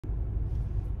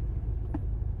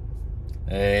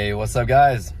Hey, what's up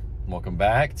guys? Welcome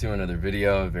back to another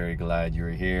video. Very glad you're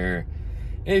here.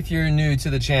 If you're new to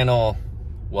the channel,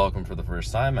 welcome for the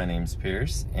first time. My name's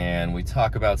Pierce and we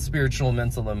talk about spiritual,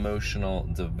 mental, emotional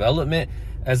development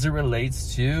as it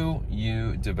relates to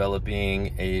you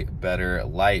developing a better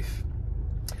life.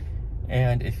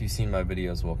 And if you've seen my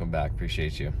videos, welcome back.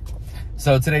 Appreciate you.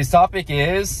 So today's topic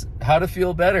is how to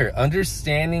feel better,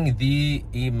 understanding the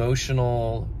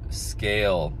emotional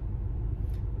scale.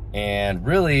 And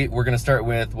really, we're going to start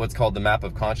with what's called the map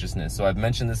of consciousness. So I've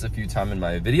mentioned this a few times in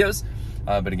my videos,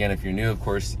 but again, if you're new, of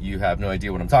course, you have no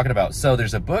idea what I'm talking about. So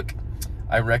there's a book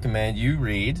I recommend you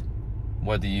read,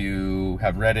 whether you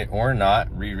have read it or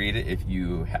not. Reread it if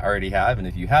you already have, and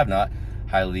if you have not,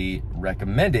 highly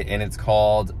recommend it. And it's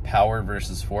called Power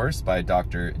versus Force by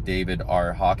Dr. David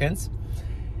R. Hawkins.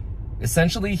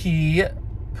 Essentially, he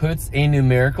puts a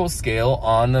numerical scale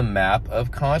on the map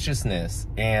of consciousness,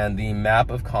 and the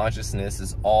map of consciousness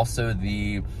is also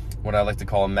what I like to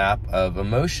call a map of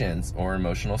emotions or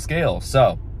emotional scale.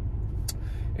 So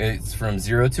it's from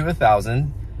 0 to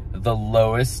 1,000. The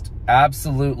lowest,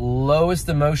 absolute lowest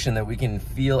emotion that we can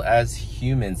feel as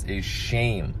humans is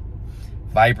shame,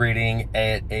 vibrating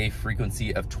at a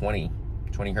frequency of 20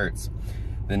 hertz.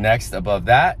 The next above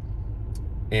that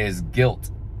is guilt,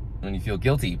 when you feel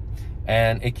guilty.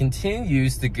 And it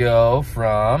continues to go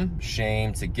from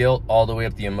shame to guilt all the way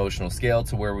up the emotional scale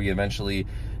to where we eventually,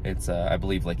 it's I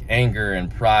believe like anger and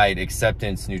pride,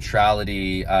 acceptance,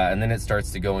 neutrality, and then it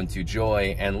starts to go into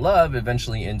joy and love,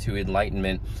 eventually into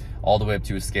enlightenment, all the way up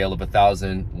to a scale of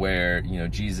 1,000 where, you know,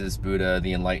 Jesus, Buddha,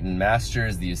 the enlightened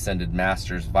masters, the ascended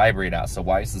masters vibrate out. So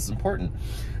why is this important?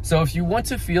 So if you want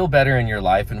to feel better in your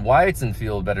life, and why it's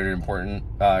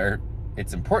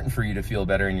it's important for you to feel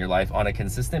better in your life on a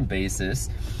consistent basis,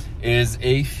 is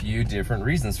a few different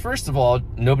reasons. First of all,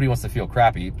 nobody wants to feel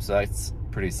crappy, so that's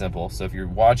pretty simple. So if you're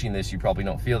watching this, you probably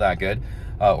don't feel that good,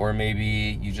 or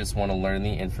maybe you just want to learn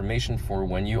the information for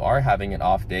when you are having an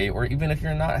off day, or even if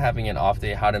you're not having an off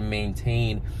day, how to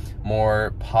maintain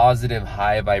more positive,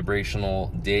 high vibrational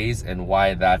days and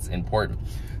why that's important.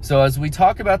 So as we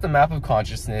talk about the map of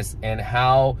consciousness and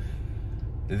how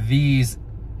these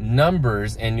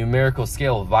numbers and numerical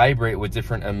scale vibrate with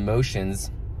different emotions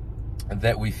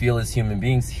that we feel as human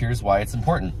beings, here's why it's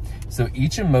important. So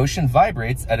each emotion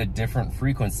vibrates at a different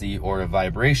frequency or a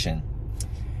vibration.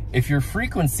 If your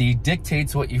frequency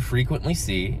dictates what you frequently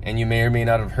see, and you may or may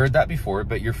not have heard that before,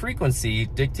 but your frequency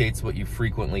dictates what you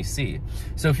frequently see.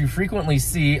 So if you frequently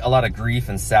see a lot of grief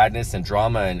and sadness and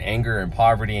drama and anger and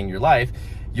poverty in your life,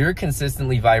 you're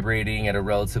consistently vibrating at a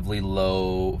relatively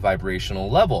low vibrational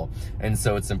level. And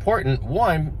so it's important,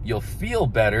 one, you'll feel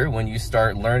better when you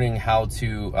start learning how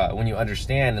to, when you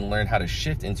understand and learn how to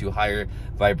shift into higher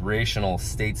vibrational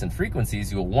states and frequencies,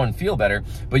 you'll, one, feel better,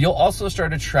 but you'll also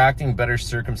start attracting better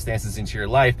circumstances into your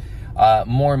life,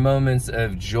 more moments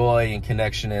of joy and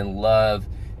connection and love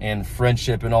and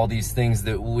friendship and all these things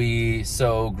that we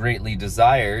so greatly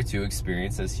desire to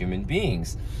experience as human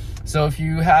beings. So if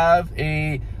you have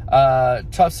a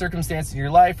tough circumstance in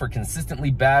your life or consistently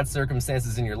bad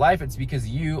circumstances in your life, it's because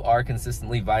you are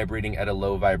consistently vibrating at a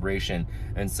low vibration.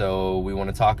 And so we want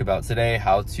to talk about today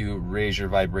how to raise your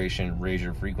vibration, raise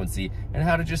your frequency, and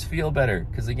how to just feel better.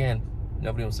 Because again,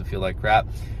 nobody wants to feel like crap.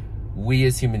 We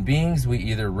as human beings, we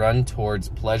either run towards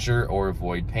pleasure or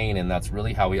avoid pain, and that's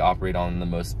really how we operate on the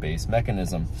most base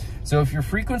mechanism. So if your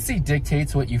frequency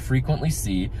dictates what you frequently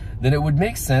see, then it would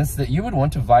make sense that you would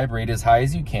want to vibrate as high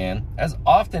as you can, as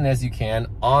often as you can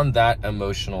on that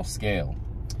emotional scale.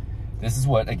 This is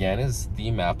what, again, is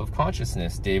the map of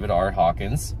consciousness. David R.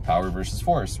 Hawkins, Power versus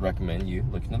Force. Recommend you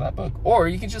look into that book. Or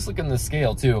you can just look in the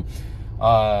scale too.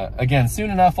 Again,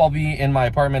 soon enough, I'll be in my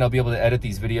apartment. I'll be able to edit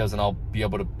these videos and I'll be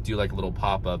able to do like a little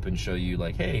pop-up and show you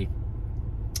like, hey,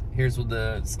 here's what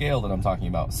the scale that I'm talking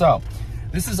about. So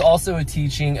this is also a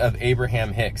teaching of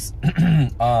Abraham Hicks.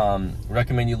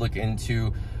 Recommend you look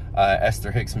into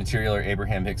Esther Hicks material or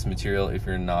Abraham Hicks material if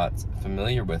you're not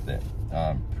familiar with it.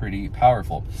 Pretty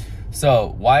powerful.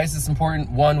 So why is this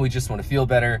important? One, we just want to feel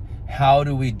better. How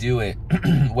do we do it?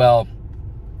 Well,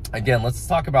 again, let's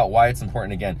talk about why it's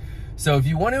important again. So if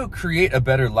you want to create a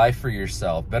better life for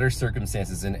yourself, better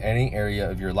circumstances in any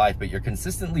area of your life, but you're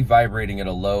consistently vibrating at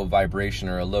a low vibration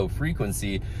or a low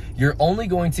frequency, you're only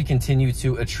going to continue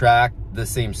to attract the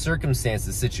same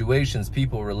circumstances, situations,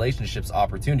 people, relationships,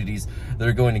 opportunities that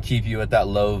are going to keep you at that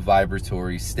low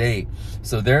vibratory state.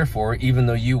 So therefore, even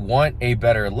though you want a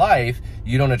better life,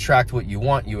 you don't attract what you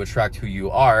want, you attract who you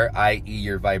are, i.e.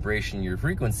 your vibration, your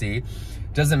frequency.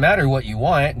 Doesn't matter what you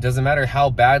want, doesn't matter how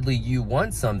badly you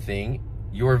want something,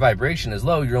 your vibration is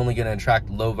low, you're only going to attract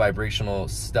low vibrational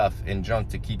stuff and junk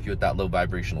to keep you at that low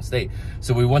vibrational state.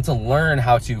 So we want to learn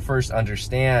how to first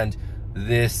understand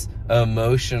this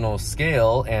emotional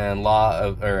scale and law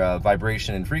of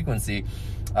vibration and frequency,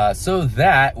 so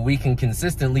that we can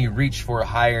consistently reach for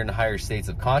higher and higher states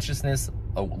of consciousness,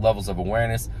 levels of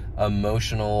awareness,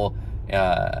 emotional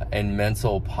and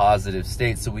mental positive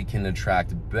states, so we can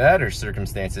attract better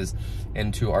circumstances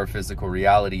into our physical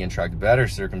reality and attract better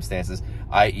circumstances,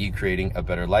 i.e. creating a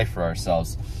better life for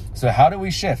ourselves. So how do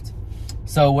we shift?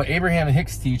 So what Abraham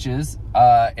Hicks teaches,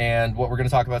 and what we're going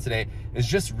to talk about today, is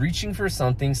just reaching for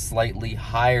something slightly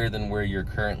higher than where you're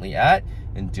currently at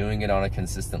and doing it on a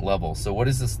consistent level. So what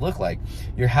does this look like?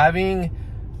 You're having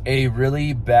a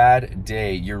really bad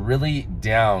day, you're really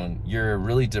down, you're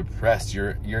really depressed,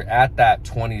 you're at that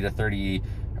 20 to 30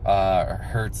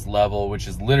 hertz level, which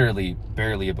is literally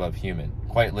barely above human.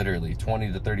 Quite literally,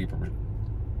 20 to 30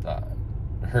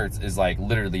 hertz is like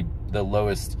literally the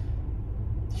lowest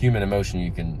human emotion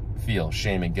you can feel,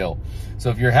 shame and guilt. So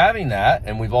if you're having that,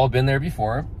 and we've all been there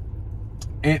before,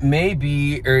 it may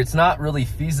be, or it's not really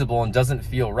feasible and doesn't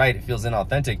feel right, it feels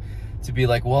inauthentic to be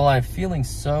like, well, I'm feeling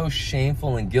so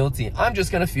shameful and guilty, I'm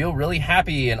just gonna feel really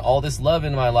happy and all this love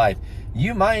in my life.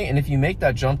 You might, and if you make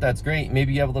that jump, that's great.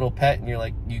 Maybe you have a little pet and you're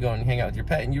like, you go and hang out with your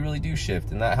pet and you really do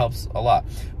shift, and that helps a lot.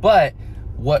 But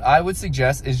what I would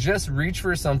suggest is just reach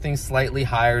for something slightly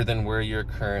higher than where you're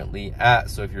currently at.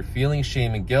 So if you're feeling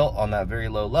shame and guilt on that very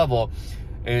low level,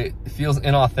 it feels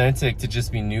inauthentic to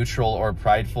just be neutral or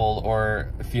prideful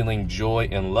or feeling joy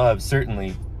and love.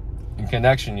 Certainly in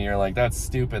connection, you're like, that's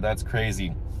stupid, that's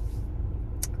crazy.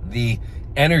 The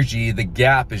energy, the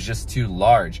gap is just too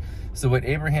large. So what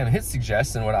Abraham Hicks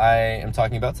suggests, and what I am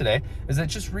talking about today, is that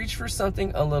just reach for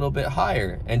something a little bit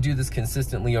higher and do this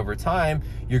consistently over time.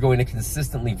 You're going to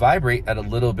consistently vibrate at a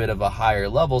little bit of a higher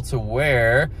level to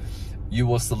where you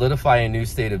will solidify a new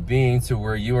state of being, to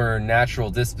where your natural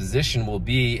disposition will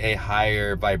be a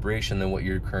higher vibration than what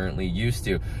you're currently used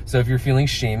to. So if you're feeling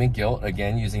shame and guilt,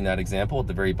 again, using that example at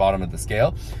the very bottom of the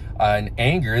scale, an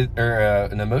anger, or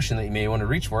an emotion that you may want to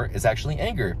reach for is actually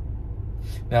anger.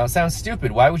 Now, it sounds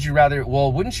stupid. Why would you rather,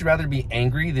 well, wouldn't you rather be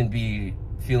angry than be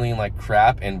feeling like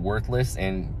crap and worthless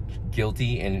and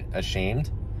guilty and ashamed?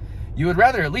 You would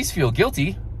rather at least feel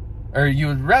guilty, or you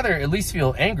would rather at least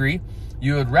feel angry.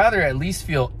 You would rather at least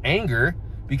feel anger,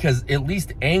 because at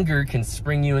least anger can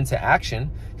spring you into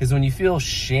action. Because when you feel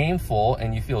shameful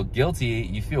and you feel guilty,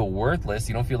 you feel worthless,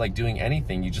 you don't feel like doing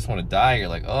anything, you just want to die. You're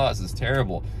like, oh, this is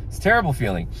terrible. It's a terrible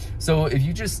feeling. So if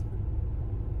you just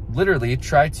literally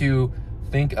try to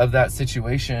think of that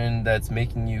situation that's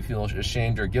making you feel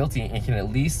ashamed or guilty and can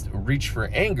at least reach for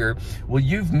anger, well,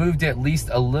 you've moved at least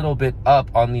a little bit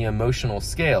up on the emotional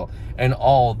scale. And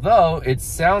although it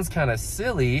sounds kind of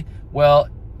silly, well,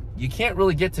 you can't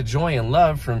really get to joy and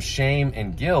love from shame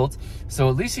and guilt. So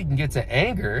at least you can get to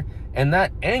anger, and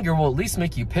that anger will at least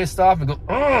make you pissed off and go,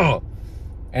 oh,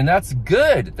 and that's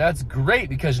good. That's great,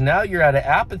 because now you're out of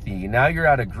apathy. Now you're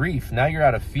out of grief. Now you're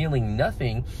out of feeling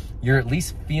nothing. You're at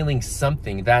least feeling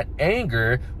something. That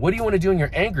anger, what do you want to do when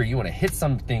you're angry? You want to hit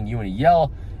something. You want to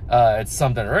yell at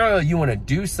something, or you want to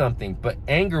do something. But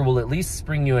anger will at least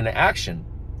spring you into action.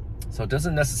 So it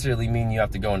doesn't necessarily mean you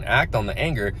have to go and act on the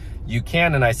anger. You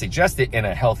can, and I suggest it in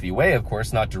a healthy way, of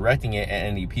course, not directing it at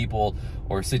any people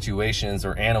or situations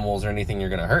or animals or anything you're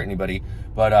going to hurt anybody,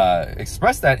 but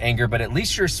express that anger, but at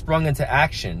least you're sprung into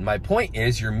action. My point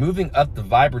is, you're moving up the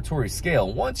vibratory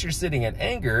scale. Once you're sitting at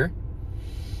anger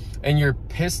and you're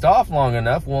pissed off long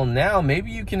enough, well, now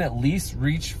maybe you can at least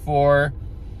reach for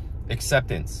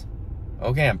acceptance.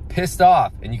 Okay, I'm pissed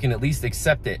off, and you can at least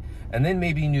accept it. And then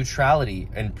maybe neutrality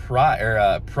and pride,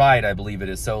 or pride, I believe it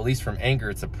is. So at least from anger,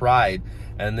 it's a pride,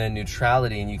 and then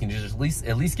neutrality, and you can just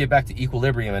at least get back to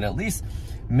equilibrium. And at least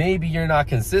maybe you're not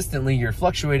consistently, you're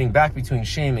fluctuating back between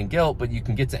shame and guilt, but you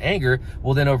can get to anger.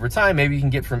 Well, then over time, maybe you can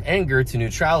get from anger to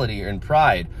neutrality and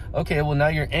pride. Okay, well, now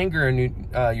you're angry,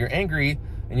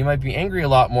 and you might be angry a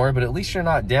lot more, but at least you're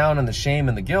not down on the shame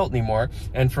and the guilt anymore.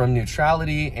 And from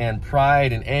neutrality and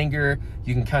pride and anger,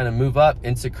 you can kind of move up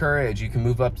into courage. You can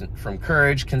move up from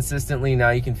courage consistently. Now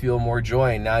you can feel more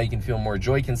joy. And now you can feel more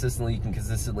joy consistently. You can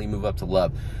consistently move up to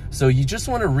love. So you just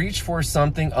want to reach for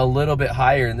something a little bit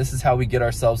higher. And this is how we get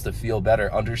ourselves to feel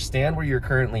better. Understand where you're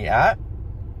currently at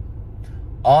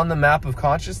on the map of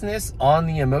consciousness, on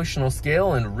the emotional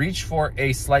scale, and reach for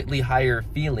a slightly higher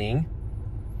feeling,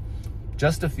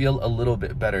 just to feel a little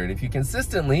bit better. And if you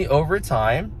consistently, over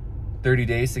time, 30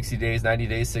 days, 60 days, 90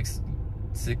 days, 6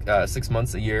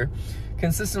 months, a year,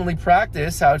 consistently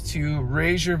practice how to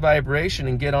raise your vibration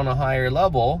and get on a higher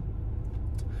level,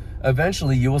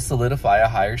 eventually you will solidify a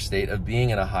higher state of being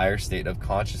in a higher state of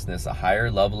consciousness, a higher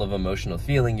level of emotional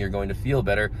feeling. You're going to feel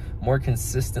better more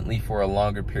consistently for a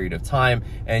longer period of time,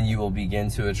 and you will begin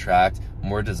to attract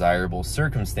more desirable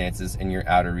circumstances in your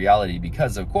outer reality,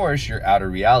 because of course your outer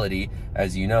reality,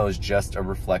 as you know, is just a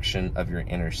reflection of your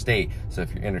inner state. So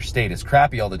if your inner state is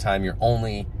crappy all the time, you're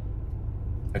only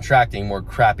attracting more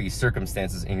crappy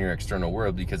circumstances in your external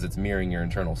world because it's mirroring your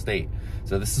internal state.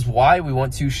 So this is why we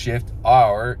want to shift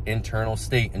our internal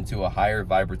state into a higher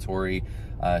vibratory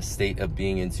state of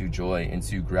being, into joy,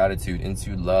 into gratitude,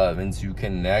 into love, into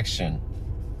connection.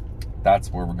 That's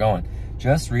where we're going.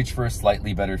 Just reach for a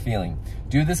slightly better feeling.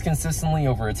 Do this consistently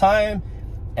over a time,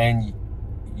 and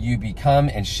you become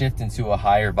and shift into a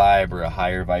higher vibe or a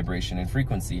higher vibration and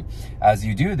frequency. As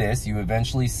you do this, you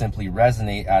eventually simply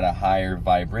resonate at a higher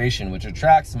vibration, which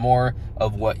attracts more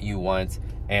of what you want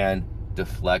and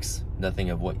deflects nothing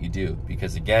of what you do.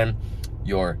 Because again,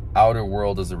 your outer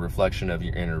world is a reflection of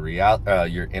your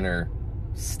inner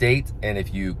state. And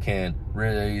if you can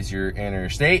raise your inner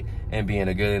state and be in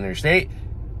a good inner state,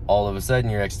 all of a sudden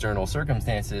your external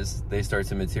circumstances, they start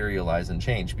to materialize and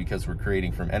change, because we're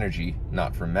creating from energy,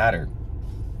 not from matter.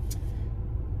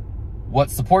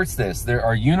 What supports this? There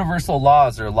are universal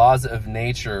laws or laws of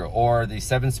nature, or the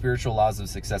 7 spiritual laws of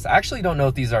success. I actually don't know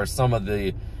if these are some of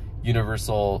the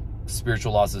universal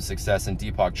spiritual laws of success in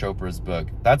Deepak Chopra's book.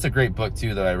 That's a great book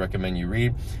too that I recommend you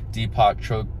read. Deepak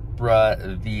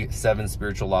Chopra, The 7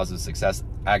 Spiritual Laws of Success.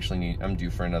 Actually, I'm due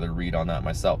for another read on that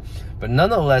myself. But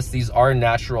nonetheless, these are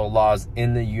natural laws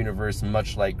in the universe,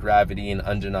 much like gravity and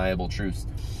undeniable truths.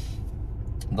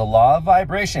 The law of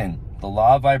vibration. The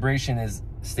law of vibration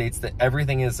states that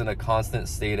everything is in a constant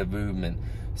state of movement.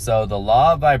 So the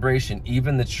law of vibration,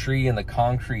 even the tree and the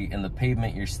concrete and the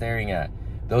pavement you're staring at,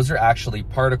 those are actually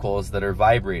particles that are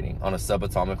vibrating on a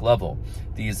subatomic level.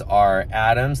 These are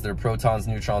atoms, they're protons,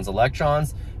 neutrons,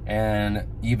 electrons, and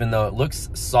even though it looks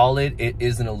solid, it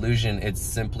is an illusion. It's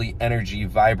simply energy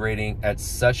vibrating at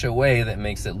such a way that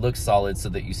makes it look solid, so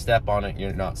that you step on it,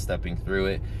 you're not stepping through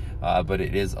it. But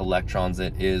it is electrons,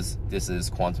 this is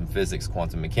quantum physics,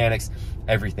 quantum mechanics.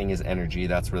 Everything is energy.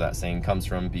 That's where that saying comes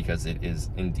from, because it is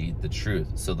indeed the truth.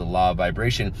 So the law of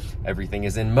vibration, everything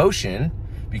is in motion,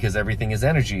 because everything is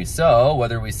energy. So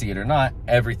whether we see it or not,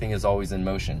 everything is always in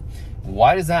motion.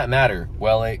 Why does that matter?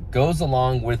 Well, it goes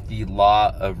along with the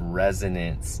law of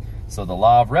resonance. So the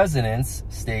law of resonance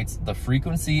states the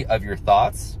frequency of your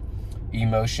thoughts,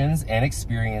 emotions, and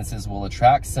experiences will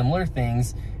attract similar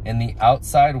things in the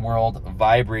outside world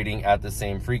vibrating at the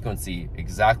same frequency.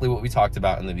 Exactly what we talked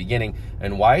about in the beginning,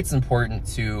 and why it's important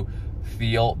to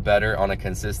feel better on a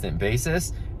consistent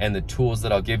basis, and the tools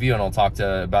that I'll give you, and I'll talk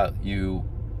about you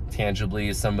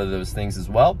tangibly some of those things as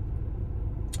well.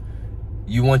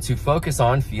 You want to focus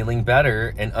on feeling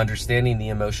better and understanding the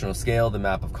emotional scale, the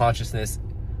map of consciousness,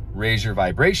 raise your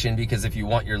vibration, because if you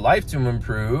want your life to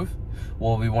improve,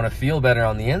 well, we want to feel better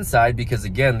on the inside, because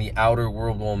again, the outer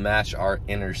world will match our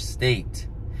inner state,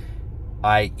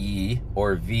 i.e.,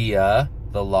 or via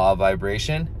the law of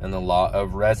vibration and the law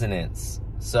of resonance.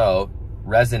 So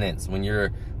resonance, when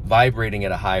you're vibrating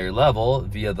at a higher level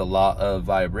via the law of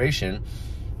vibration,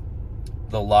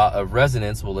 the law of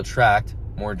resonance will attract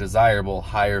more desirable,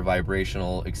 higher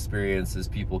vibrational experiences,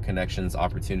 people, connections,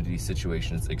 opportunities,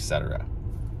 situations, etc.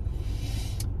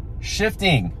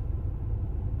 Shifting.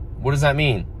 What does that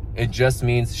mean? It just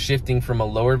means shifting from a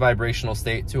lower vibrational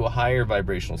state to a higher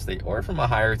vibrational state, or from a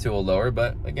higher to a lower.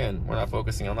 But again, we're not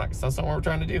focusing on that, because that's not what we're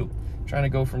trying to do. We're trying to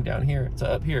go from down here to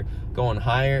up here, going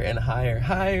higher and higher,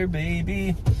 higher,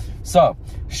 baby. So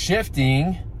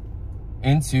shifting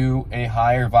into a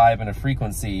higher vibe and a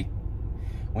frequency.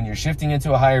 When you're shifting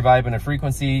into a higher vibe and a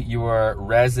frequency, you are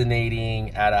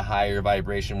resonating at a higher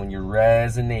vibration. When you're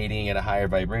resonating at a higher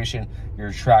vibration, you're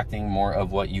attracting more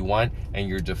of what you want, and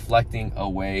you're deflecting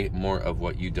away more of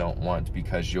what you don't want,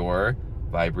 because you're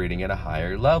vibrating at a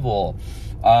higher level.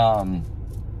 I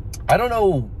don't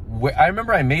know, I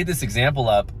remember I made this example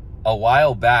up a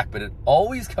while back, but it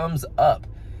always comes up.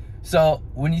 So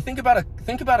when you think about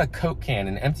a Coke can,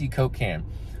 an empty Coke can,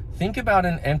 think about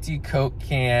an empty Coke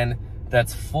can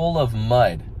that's full of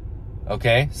mud.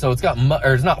 Okay, so it's got mud,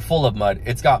 or it's not full of mud,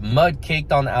 it's got mud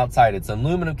caked on the outside. It's an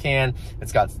aluminum can,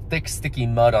 it's got thick, sticky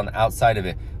mud on the outside of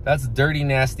it. That's dirty,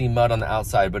 nasty mud on the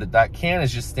outside, but that can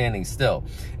is just standing still.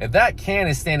 If that can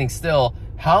is standing still,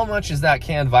 how much is that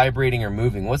can vibrating or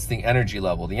moving? What's the energy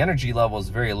level? The energy level is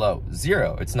very low,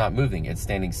 0. It's not moving, it's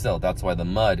standing still. That's why the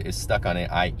mud is stuck on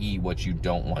it, i.e. what you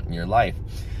don't want in your life.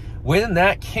 When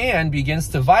that can begins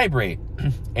to vibrate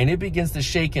and it begins to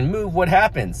shake and move, what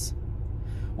happens?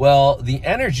 Well, the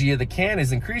energy of the can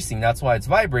is increasing. That's why it's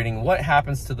vibrating. What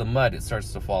happens to the mud? It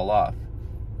starts to fall off.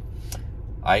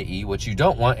 i.e., what you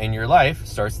don't want in your life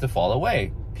starts to fall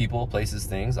away. People, places,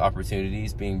 things,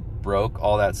 opportunities, being broke,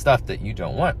 all that stuff that you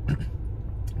don't want.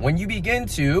 When you begin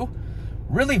to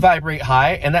really vibrate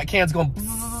high and that can's going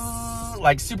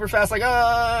like super fast, like,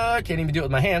 I can't even do it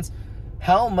with my hands.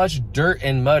 How much dirt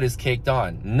and mud is caked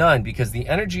on? None, because the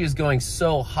energy is going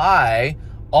so high,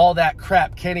 all that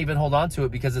crap can't even hold on to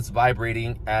it because it's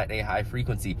vibrating at a high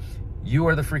frequency. You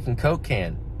are the freaking Coke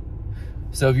can.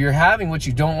 So if you're having what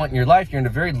you don't want in your life, you're in a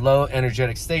very low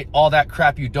energetic state. All that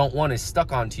crap you don't want is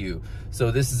stuck onto you.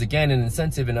 So this is, again, an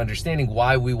incentive in understanding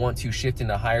why we want to shift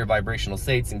into higher vibrational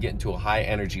states and get into a high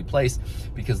energy place,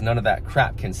 because none of that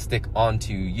crap can stick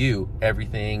onto you.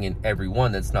 Everything and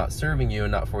everyone that's not serving you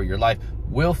and not for your life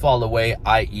will fall away,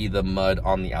 i.e. the mud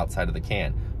on the outside of the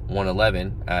can.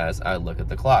 1:11 as I look at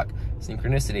the clock.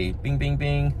 Synchronicity, bing, bing,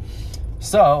 bing.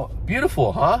 So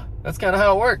beautiful, huh? That's kind of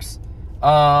how it works.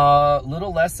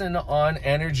 Little lesson on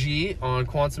energy, on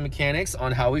quantum mechanics,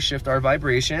 on how we shift our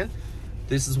vibration.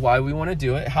 This is why we want to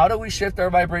do it. How do we shift our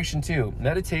vibration to?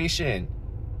 Meditation.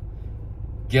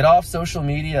 Get off social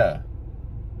media.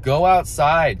 Go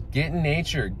outside. Get in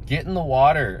nature. Get in the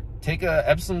water. Take a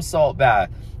Epsom salt bath.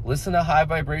 Listen to high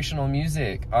vibrational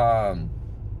music.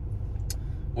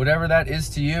 Whatever that is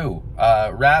to you.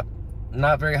 Rap,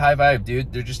 not very high vibe,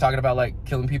 dude. They're just talking about like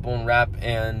killing people and rap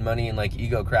and money and like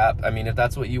ego crap. I mean, if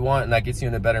that's what you want and that gets you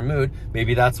in a better mood,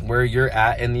 maybe that's where you're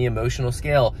at in the emotional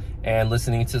scale, and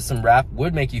listening to some rap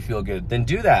would make you feel good. Then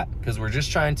do that, because we're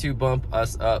just trying to bump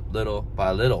us up little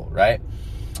by little, right?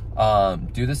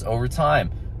 Do this over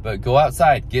time, but go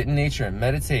outside, get in nature, and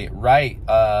meditate, write.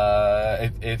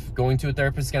 If going to a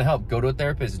therapist is gonna help, go to a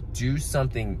therapist. Do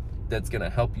something that's gonna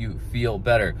help you feel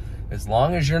better. As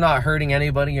long as you're not hurting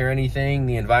anybody or anything,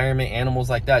 the environment, animals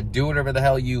like that, do whatever the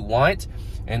hell you want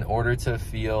in order to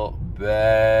feel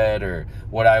better.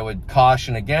 What I would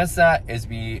caution against that is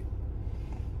be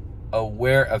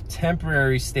aware of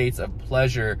temporary states of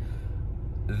pleasure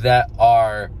that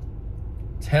are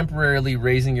temporarily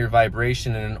raising your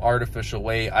vibration in an artificial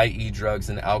way, i.e. drugs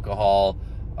and alcohol,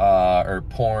 or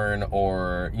porn,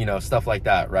 or, you know, stuff like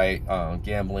that, right?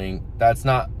 Gambling. That's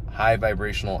not high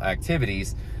vibrational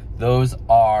activities. Those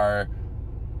are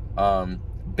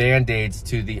band-aids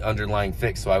to the underlying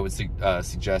fix, so I would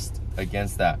suggest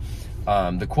against that.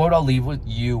 The quote I'll leave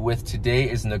you with today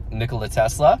is Nikola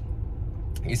Tesla.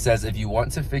 He says, if you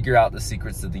want to figure out the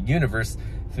secrets of the universe,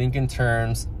 think in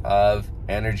terms of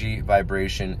energy,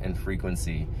 vibration, and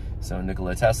frequency. So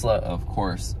Nikola Tesla, of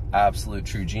course, absolute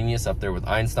true genius, up there with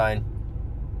Einstein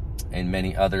and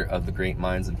many other of the great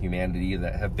minds of humanity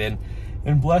that have been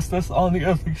and blessed us on the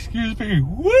earth. Excuse me.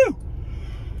 Woo!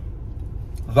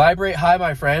 Vibrate high,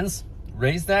 my friends.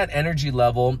 Raise that energy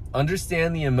level.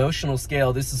 Understand the emotional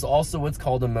scale. This is also what's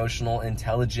called emotional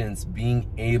intelligence. Being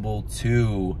able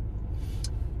to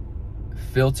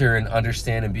filter and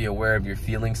understand and be aware of your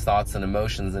feelings, thoughts, and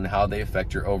emotions, and how they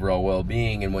affect your overall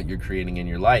well-being and what you're creating in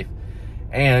your life.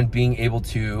 And being able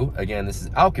to, again, this is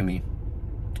alchemy,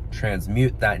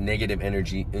 transmute that negative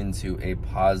energy into a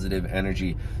positive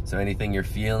energy. So anything you're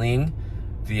feeling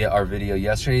via our video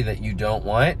yesterday that you don't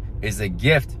want is a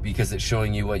gift, because it's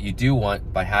showing you what you do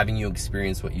want by having you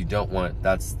experience what you don't want.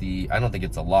 That's the, I don't think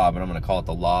it's a law, but I'm going to call it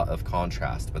the law of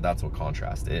contrast, but that's what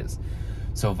contrast is.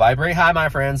 So vibrate high, my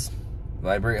friends.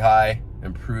 Vibrate high,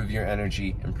 improve your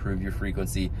energy, improve your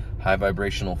frequency, high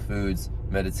vibrational foods,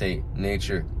 meditate,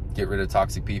 nature, get rid of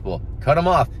toxic people, cut them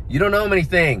off. You don't know them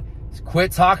anything.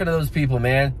 Quit talking to those people,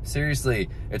 man. Seriously,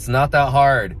 it's not that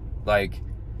hard. Like,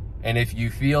 and if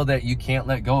you feel that you can't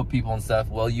let go of people and stuff,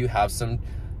 well, you have some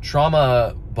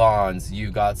trauma bonds, you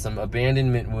got some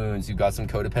abandonment wounds, you got some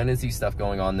codependency stuff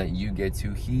going on that you get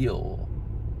to heal.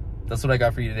 That's what I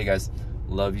got for you today, guys.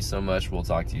 Love you so much. We'll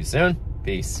talk to you soon.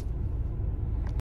 Peace.